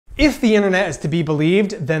If the internet is to be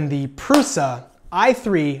believed, then the Prusa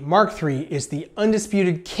i3 Mark III is the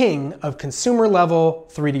undisputed king of consumer level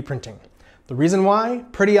 3D printing. The reason why?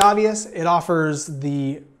 Pretty obvious. It offers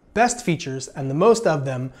the best features and the most of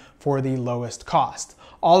them for the lowest cost.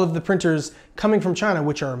 All of the printers coming from China,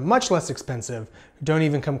 which are much less expensive, don't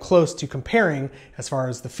even come close to comparing as far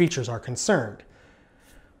as the features are concerned.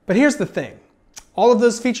 But here's the thing. All of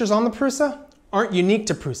those features on the Prusa aren't unique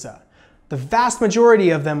to Prusa. The vast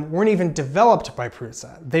majority of them weren't even developed by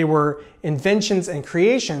Prusa. They were inventions and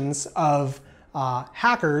creations of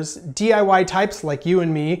hackers, DIY types like you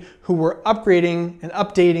and me, who were upgrading and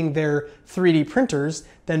updating their 3D printers,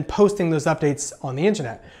 then posting those updates on the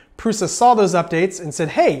internet. Prusa saw those updates and said,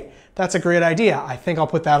 hey, that's a great idea. I think I'll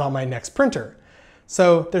put that on my next printer.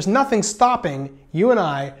 So there's nothing stopping you and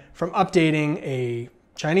I from updating a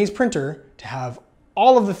Chinese printer to have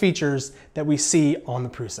all of the features that we see on the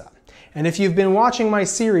Prusa. And if you've been watching my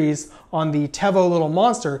series on the Tevo Little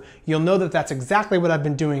Monster, you'll know that that's exactly what I've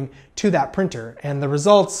been doing to that printer, and the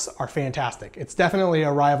results are fantastic. It's definitely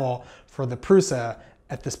a rival for the Prusa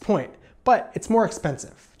at this point, but it's more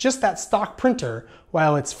expensive. Just that stock printer,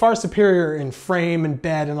 while it's far superior in frame and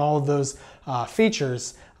bed and all of those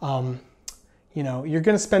features, you know, you're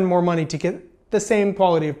gonna spend more money to get the same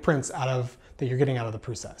quality of prints that you're getting out of the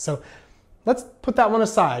Prusa. So let's put that one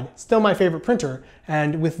aside. Still my favorite printer.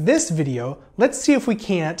 And with this video, let's see if we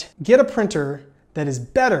can't get a printer that is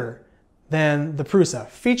better than the Prusa,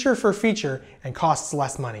 feature for feature, and costs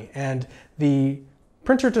less money. And the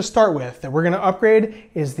printer to start with that we're gonna upgrade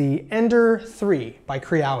is the Ender 3 by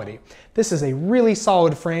Creality. This is a really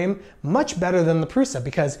solid frame, much better than the Prusa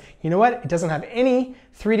because, you know what? It doesn't have any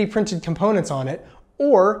 3D printed components on it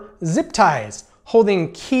or zip ties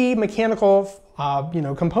holding key mechanical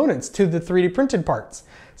components to the 3D printed parts.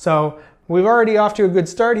 So we're already off to a good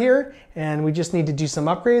start here, and we just need to do some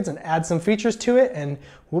upgrades and add some features to it, and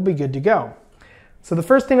we'll be good to go. So the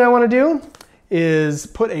first thing I want to do is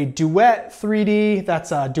put a Duet 3D,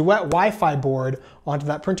 that's a Duet Wi-Fi board onto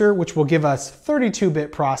that printer, which will give us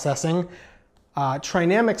 32-bit processing,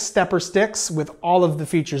 trinamic stepper sticks with all of the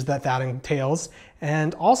features that entails,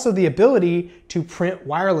 and also the ability to print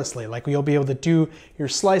wirelessly. Like you'll be able to do your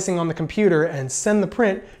slicing on the computer and send the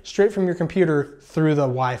print straight from your computer through the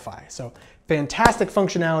Wi-Fi. So fantastic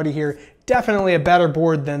functionality here. Definitely a better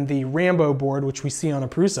board than the Rambo board, which we see on a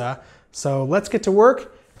Prusa. So let's get to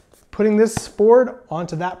work putting this board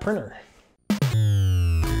onto that printer.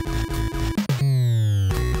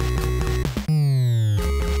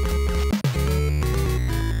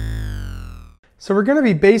 So we're going to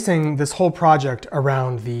be basing this whole project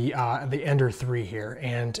around the Ender 3 here.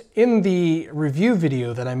 And in the review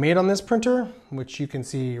video that I made on this printer, which you can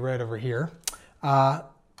see right over here,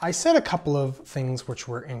 I said a couple of things which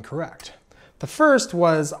were incorrect. The first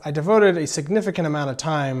was I devoted a significant amount of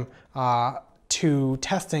time to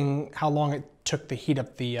testing how long it took to heat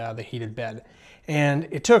up the heated bed. And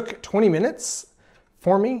it took 20 minutes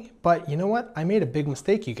for me, but you know what? I made a big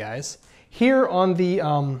mistake, you guys. Here on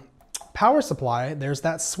the power supply, there's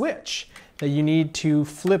that switch that you need to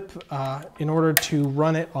flip in order to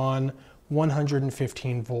run it on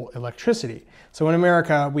 115 volt electricity. So in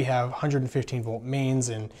America, we have 115 volt mains,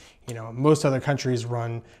 and most other countries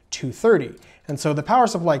run 230. And so the power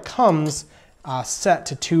supply comes set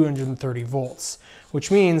to 230 volts,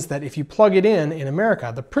 which means that if you plug it in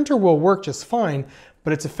America, the printer will work just fine,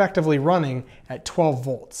 but it's effectively running at 12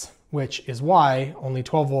 volts. Which is why only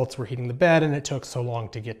 12 volts were heating the bed and it took so long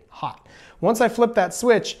to get hot. Once I flipped that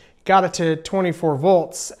switch, got it to 24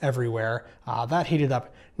 volts everywhere, that heated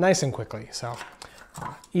up nice and quickly. So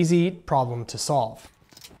easy problem to solve.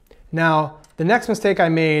 Now, the next mistake I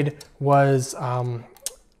made was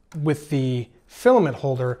with the filament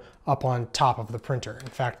holder up on top of the printer.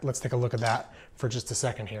 In fact, let's take a look at that for just a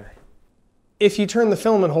second here. If you turn the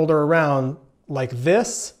filament holder around like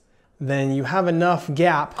this, then you have enough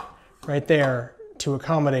gap right there to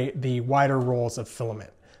accommodate the wider rolls of filament.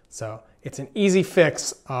 So it's an easy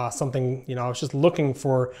fix, something, I was just looking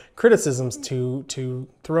for criticisms to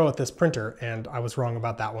throw at this printer, and I was wrong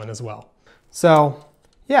about that one as well. So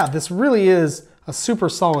yeah, this really is a super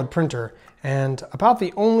solid printer, and about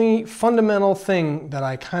the only fundamental thing that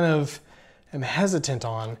I kind of am hesitant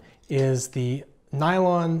on is the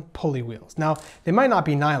nylon pulley wheels. Now, they might not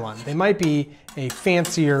be nylon. They might be a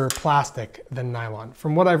fancier plastic than nylon.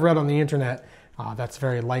 From what I've read on the internet, that's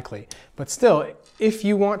very likely. But still, if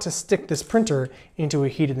you want to stick this printer into a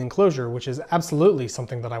heated enclosure, which is absolutely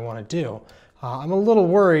something that I want to do, I'm a little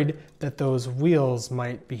worried that those wheels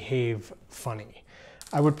might behave funny.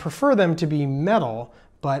 I would prefer them to be metal,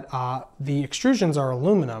 but the extrusions are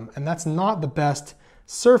aluminum, and that's not the best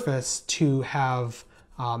surface to have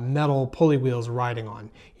metal pulley wheels riding on.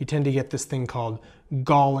 You tend to get this thing called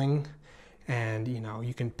galling, and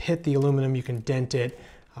you can pit the aluminum, you can dent it.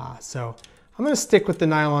 So I'm going to stick with the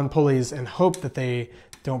nylon pulleys and hope that they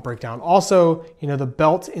don't break down. Also, the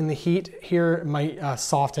belt in the heat here might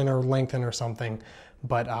soften or lengthen or something,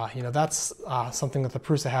 but that's something that the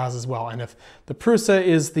Prusa has as well. And if the Prusa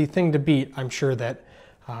is the thing to beat, I'm sure that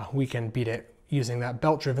we can beat it using that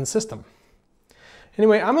belt-driven system.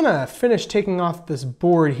 Anyway, I'm gonna finish taking off this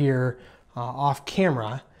board here off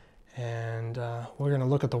camera, and we're gonna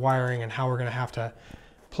look at the wiring and how we're gonna have to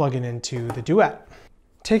plug it into the Duet.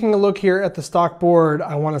 Taking a look here at the stock board,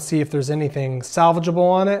 I wanna see if there's anything salvageable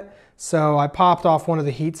on it. So I popped off one of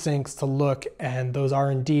the heat sinks to look, and those are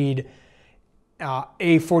indeed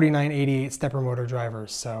A4988 stepper motor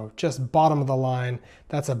drivers. So just bottom of the line.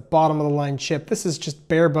 That's a bottom of the line chip. This is just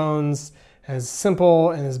bare bones, as simple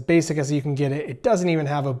and as basic as you can get it. It doesn't even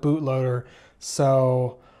have a bootloader.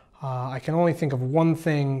 So I can only think of one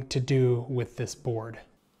thing to do with this board.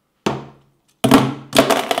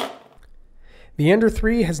 The Ender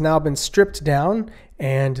 3 has now been stripped down,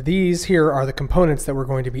 and these here are the components that we're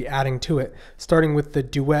going to be adding to it, starting with the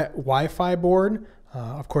Duet Wi-Fi board.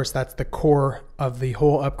 Of course, that's the core of the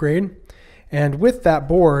whole upgrade. And with that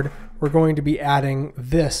board, we're going to be adding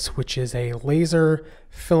this, which is a laser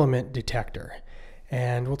filament detector.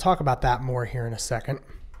 And we'll talk about that more here in a second.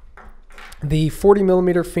 The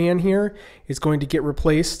 40mm fan here is going to get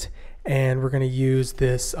replaced, and we're going to use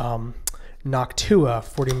this Noctua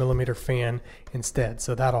 40mm fan instead.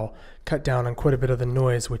 So that'll cut down on quite a bit of the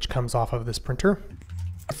noise which comes off of this printer.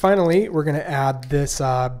 Finally, we're going to add this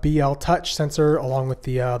BL touch sensor along with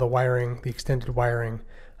the wiring, the extended wiring,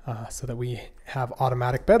 so that we have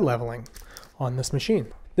automatic bed leveling on this machine.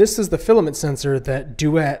 This is the filament sensor that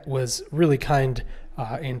Duet was really kind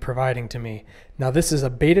in providing to me. Now this is a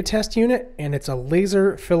beta test unit, and it's a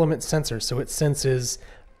laser filament sensor, so it senses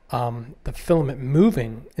the filament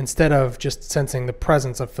moving instead of just sensing the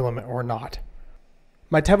presence of filament or not.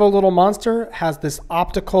 My Tevo little monster has this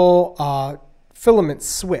optical filament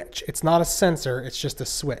switch. It's not a sensor, it's just a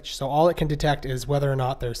switch. So all it can detect is whether or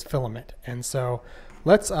not there's filament. And so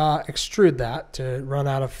let's extrude that to run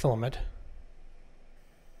out of filament.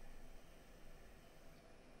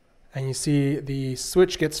 And you see the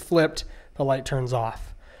switch gets flipped, the light turns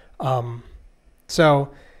off.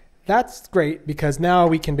 So that's great, because now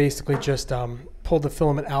we can basically just pull the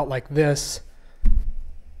filament out like this,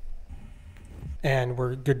 and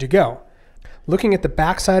we're good to go. Looking at the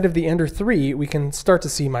back side of the Ender 3, we can start to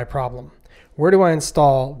see my problem. Where do I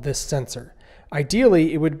install this sensor?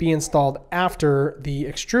 Ideally, it would be installed after the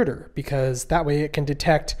extruder, because that way it can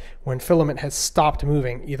detect when filament has stopped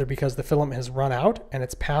moving, either because the filament has run out and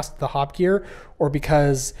it's past the hop gear, or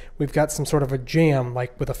because we've got some sort of a jam,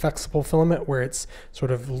 like with a flexible filament where it's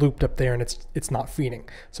sort of looped up there and it's not feeding.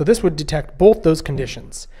 So this would detect both those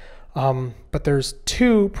conditions. But there's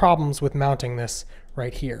two problems with mounting this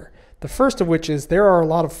right here. The first of which is there are a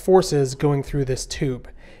lot of forces going through this tube,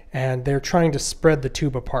 and they're trying to spread the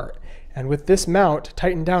tube apart. And with this mount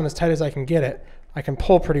tightened down as tight as I can get it, I can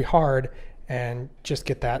pull pretty hard and just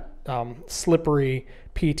get that slippery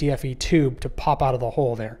PTFE tube to pop out of the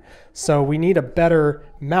hole there. So we need a better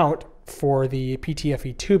mount for the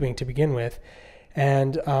PTFE tubing to begin with.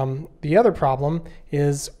 And the other problem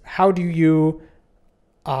is, how do you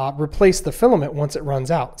replace the filament once it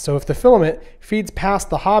runs out? So if the filament feeds past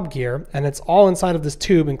the hob gear and it's all inside of this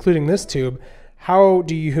tube, including this tube, how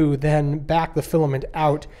do you then back the filament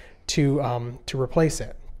out to replace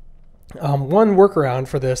it? One workaround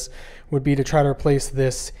for this would be to try to replace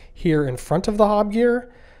this here in front of the hob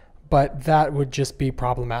gear, but that would just be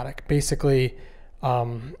problematic. Basically,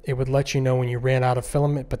 it would let you know when you ran out of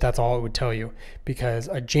filament, but that's all it would tell you, because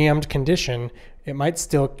a jammed condition, it might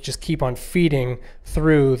still just keep on feeding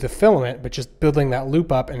through the filament, but just building that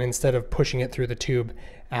loop up, and instead of pushing it through the tube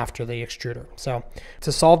after the extruder. So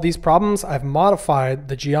to solve these problems, I've modified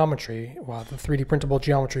the geometry, the 3D printable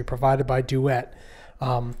geometry provided by Duet,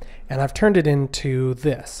 and I've turned it into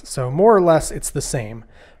this. So more or less it's the same,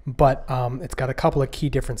 but it's got a couple of key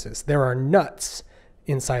differences. There are nuts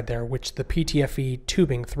inside there which the PTFE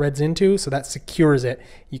tubing threads into, so that secures it.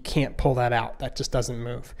 You can't pull that out. That just doesn't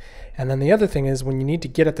move. And then the other thing is when you need to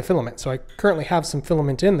get at the filament. So I currently have some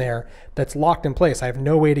filament in there that's locked in place. I have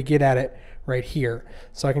no way to get at it right here.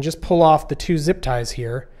 So I can just pull off the two zip ties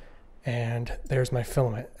here, and there's my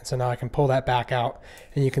filament. And so now I can pull that back out,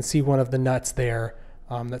 and you can see one of the nuts there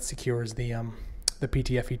that secures the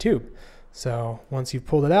PTFE tube. So once you've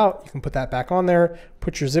pulled it out, you can put that back on there,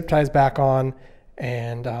 put your zip ties back on,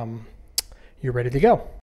 and you're ready to go.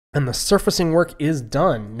 And the surfacing work is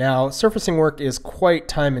done. Now, surfacing work is quite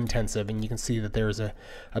time intensive, and you can see that there's a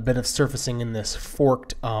bit of surfacing in this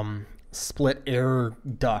forked split air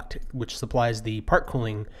duct, which supplies the part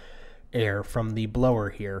cooling air from the blower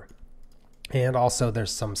here. And also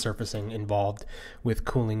there's some surfacing involved with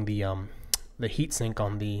cooling the heatsink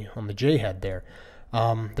on the J head there.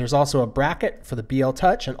 There's also a bracket for the BL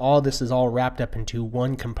Touch, and all this is all wrapped up into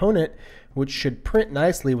one component, which should print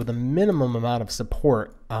nicely with a minimum amount of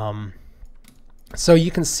support. So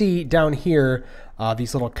you can see down here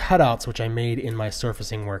these little cutouts which I made in my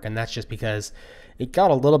surfacing work, and that's just because it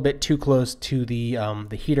got a little bit too close to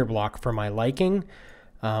the heater block for my liking,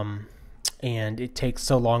 and it takes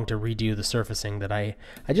so long to redo the surfacing that I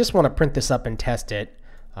just want to print this up and test it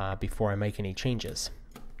before I make any changes.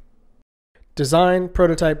 Design,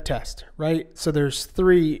 prototype, test, right? So there's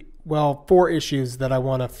four issues that I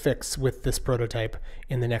want to fix with this prototype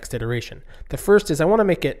in the next iteration. The first is I want to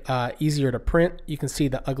make it easier to print. You can see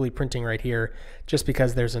the ugly printing right here just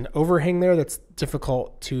because there's an overhang there that's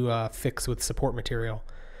difficult to fix with support material.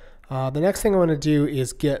 The next thing I want to do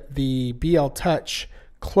is get the BL Touch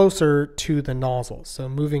closer to the nozzle, so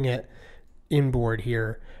moving it inboard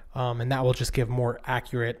here, and that will just give more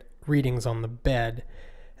accurate readings on the bed.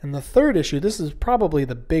 And the third issue, this is probably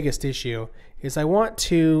the biggest issue, is I want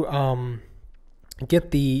to get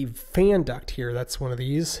the fan duct here. That's one of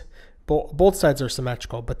these. Both sides are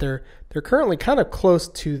symmetrical, but they're currently kind of close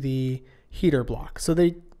to the heater block. So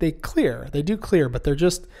they do clear, but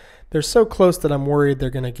they're so close that I'm worried they're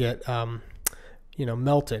going to get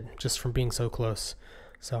melted just from being so close.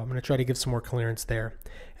 So I'm going to try to give some more clearance there.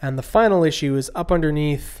 And the final issue is up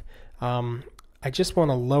underneath. I just want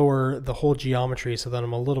to lower the whole geometry so that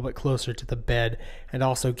I'm a little bit closer to the bed and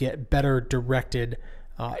also get better directed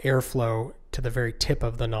airflow to the very tip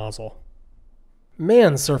of the nozzle.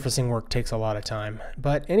 Man, surfacing work takes a lot of time.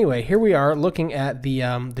 But anyway, here we are looking at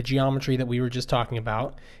the geometry that we were just talking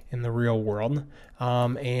about in the real world.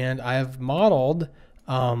 And I've modeled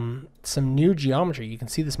some new geometry. You can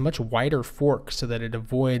see this much wider fork so that it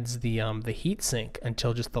avoids the heat sink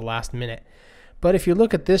until just the last minute. But if you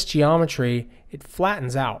look at this geometry, it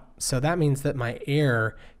flattens out. So that means that my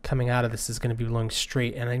air coming out of this is going to be blowing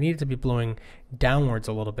straight, and I need it to be blowing downwards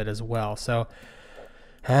a little bit as well. So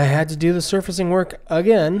I had to do the surfacing work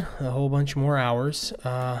again, a whole bunch more hours,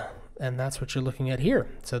 and that's what you're looking at here.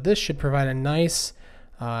 So this should provide a nice,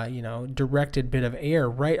 directed bit of air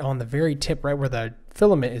right on the very tip, right where the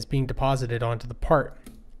filament is being deposited onto the part.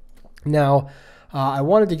 Now, I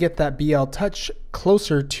wanted to get that BL Touch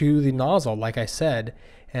closer to the nozzle, like I said,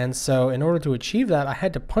 and so in order to achieve that, I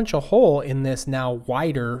had to punch a hole in this now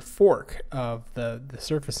wider fork of the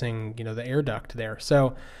surfacing, the air duct there.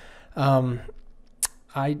 So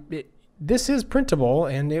this is printable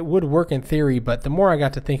and it would work in theory, but the more I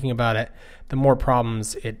got to thinking about it, the more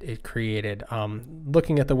problems it created.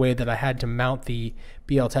 Looking at the way that I had to mount the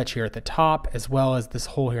BL Touch here at the top, as well as this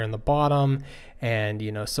hole here in the bottom,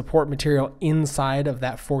 and support material inside of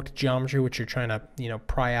that forked geometry, which you're trying to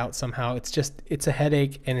pry out somehow. It's a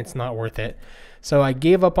headache and it's not worth it. So I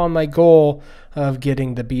gave up on my goal of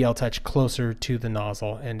getting the BL Touch closer to the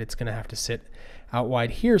nozzle, and it's going to have to sit out wide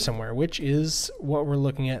here somewhere, which is what we're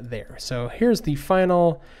looking at there. So here's the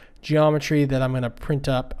final geometry that I'm going to print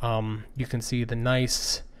up. You can see the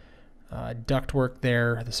nice duct work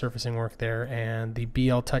there, the surfacing work there, and the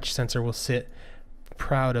BL Touch sensor will sit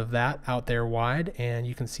proud of that out there wide, and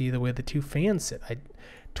you can see the way the two fans sit. I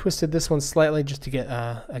twisted this one slightly just to get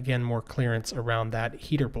again more clearance around that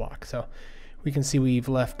heater block. So we can see we've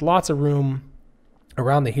left lots of room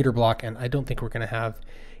around the heater block, and I don't think we're going to have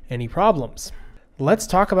any problems. Let's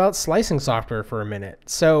talk about slicing software for a minute.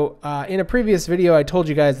 So in a previous video I told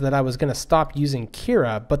you guys that I was going to stop using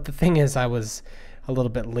Cura, but the thing is I was a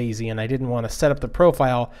little bit lazy and I didn't want to set up the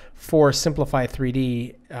profile for Simplify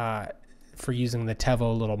 3D for using the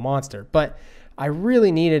Tevo little monster. But I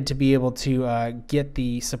really needed to be able to get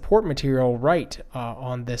the support material right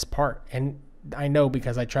on this part. And I know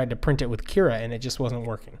because I tried to print it with Cura and it just wasn't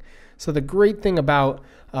working. So the great thing about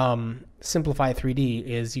Simplify 3D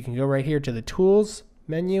is you can go right here to the Tools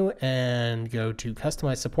menu and go to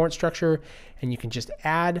Customize Support Structure, and you can just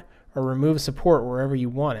add or remove support wherever you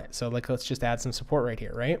want it. So let's just add some support right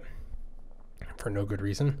here, right? For no good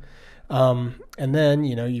reason. And then,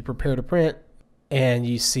 you prepare to print and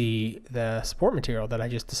you see the support material that I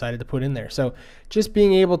just decided to put in there. So just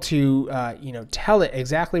being able to, tell it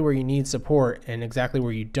exactly where you need support and exactly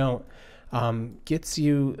where you don't gets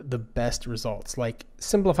you the best results. Like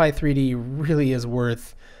Simplify 3D really is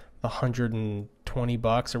worth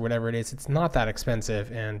 $120 or whatever it is. It's not that expensive,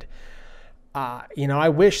 and You know, I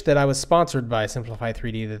wish that I was sponsored by Simplify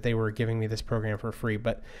 3D, that they were giving me this program for free,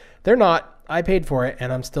 but they're not. I paid for it,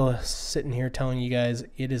 and I'm still sitting here telling you guys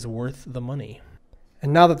it is worth the money.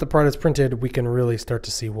 And now that the part is printed, we can really start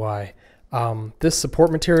to see why. This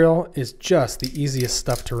support material is just the easiest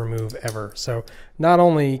stuff to remove ever. So not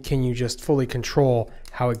only can you just fully control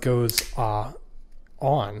how it goes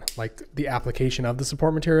on, like the application of the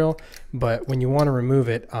support material, but when you want to remove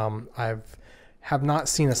it, have not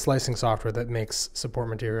seen a slicing software that makes support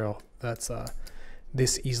material that's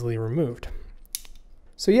this easily removed.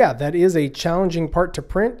 So yeah, that is a challenging part to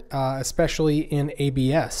print, especially in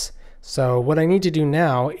ABS. So what I need to do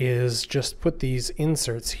now is just put these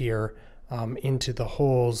inserts here into the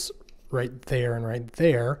holes right there and right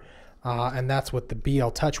there, and that's what the BL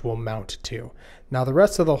Touch will mount to. Now the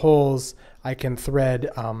rest of the holes I can thread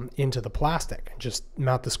into the plastic, just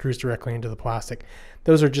mount the screws directly into the plastic.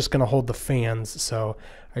 Those are just going to hold the fans, so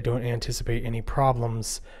I don't anticipate any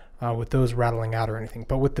problems with those rattling out or anything.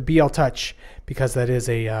 But with the BL Touch, because that is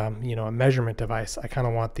a you know, a measurement device, I kind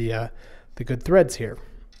of want the good threads here.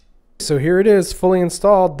 So here it is, fully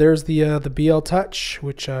installed. There's the BL Touch,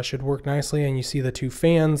 which should work nicely, and you see the two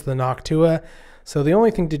fans, the Noctua. So the only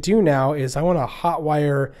thing to do now is I want to hot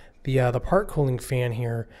wire the part cooling fan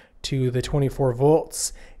here to the 24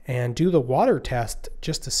 volts and do the water test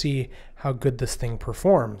just to see how good this thing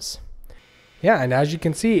performs. Yeah, and as you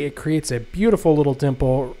can see, it creates a beautiful little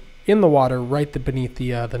dimple in the water right beneath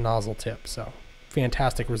the nozzle tip. So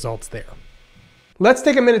fantastic results there. Let's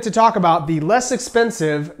take a minute to talk about the less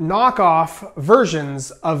expensive knockoff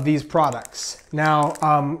versions of these products.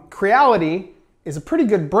 Now, Creality is a pretty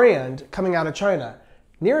good brand coming out of China.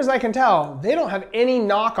 Near as I can tell, they don't have any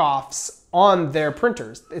knockoffs on their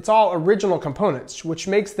printers. It's all original components, which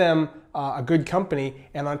makes them a good company.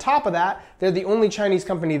 And on top of that, they're the only Chinese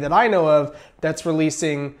company that I know of that's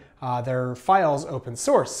releasing their files open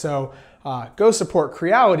source. So go support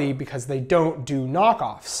Creality because they don't do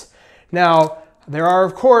knockoffs. Now, there are,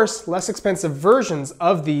 of course, less expensive versions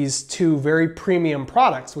of these two very premium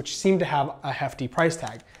products, which seem to have a hefty price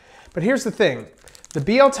tag. But here's the thing. The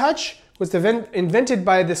BL Touch was invented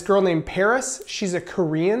by this girl named Paris. She's a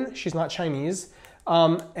Korean, she's not Chinese.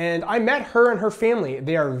 And I met her and her family.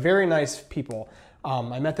 They are very nice people.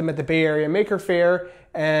 I met them at the Bay Area Maker Fair,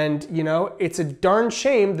 and you know, it's a darn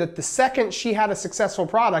shame that the second she had a successful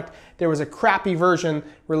product, there was a crappy version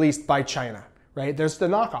released by China, right? There's the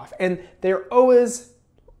knockoff, and they're always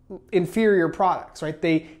inferior products, right?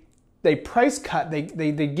 They price cut, they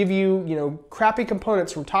give you, you know, crappy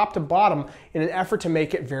components from top to bottom in an effort to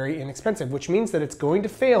make it very inexpensive, which means that it's going to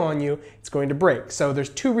fail on you, it's going to break. So there's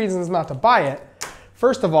two reasons not to buy it.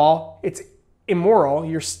 First of all, it's immoral,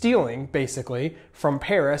 you're stealing basically from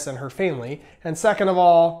Paris and her family. And second of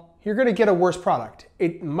all, you're gonna get a worse product.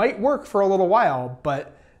 It might work for a little while,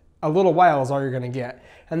 but a little while is all you're gonna get.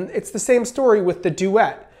 And it's the same story with the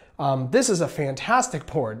Duet. This is a fantastic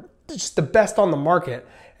board, just the best on the market.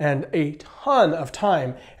 And a ton of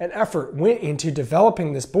time and effort went into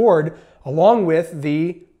developing this board along with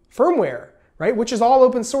the firmware, right? Which is all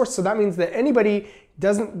open source. So that means that anybody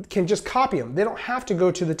can just copy them. They don't have to go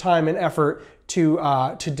to the time and effort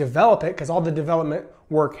to develop it because all the development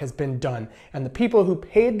work has been done. And the people who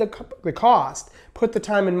paid the cost, put the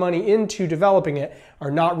time and money into developing it, are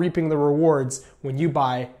not reaping the rewards when you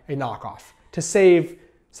buy a knockoff. To save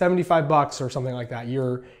 75 bucks or something like that,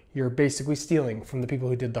 you're basically stealing from the people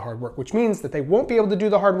who did the hard work, which means that they won't be able to do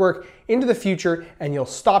the hard work into the future and you'll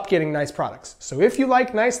stop getting nice products. So if you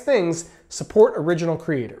like nice things, support original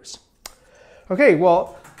creators. Okay,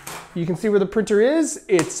 well, you can see where the printer is.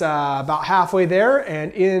 It's about halfway there,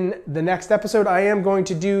 and in the next episode, I am going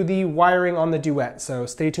to do the wiring on the Duet. So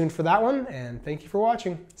stay tuned for that one, and thank you for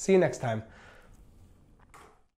watching. See you next time.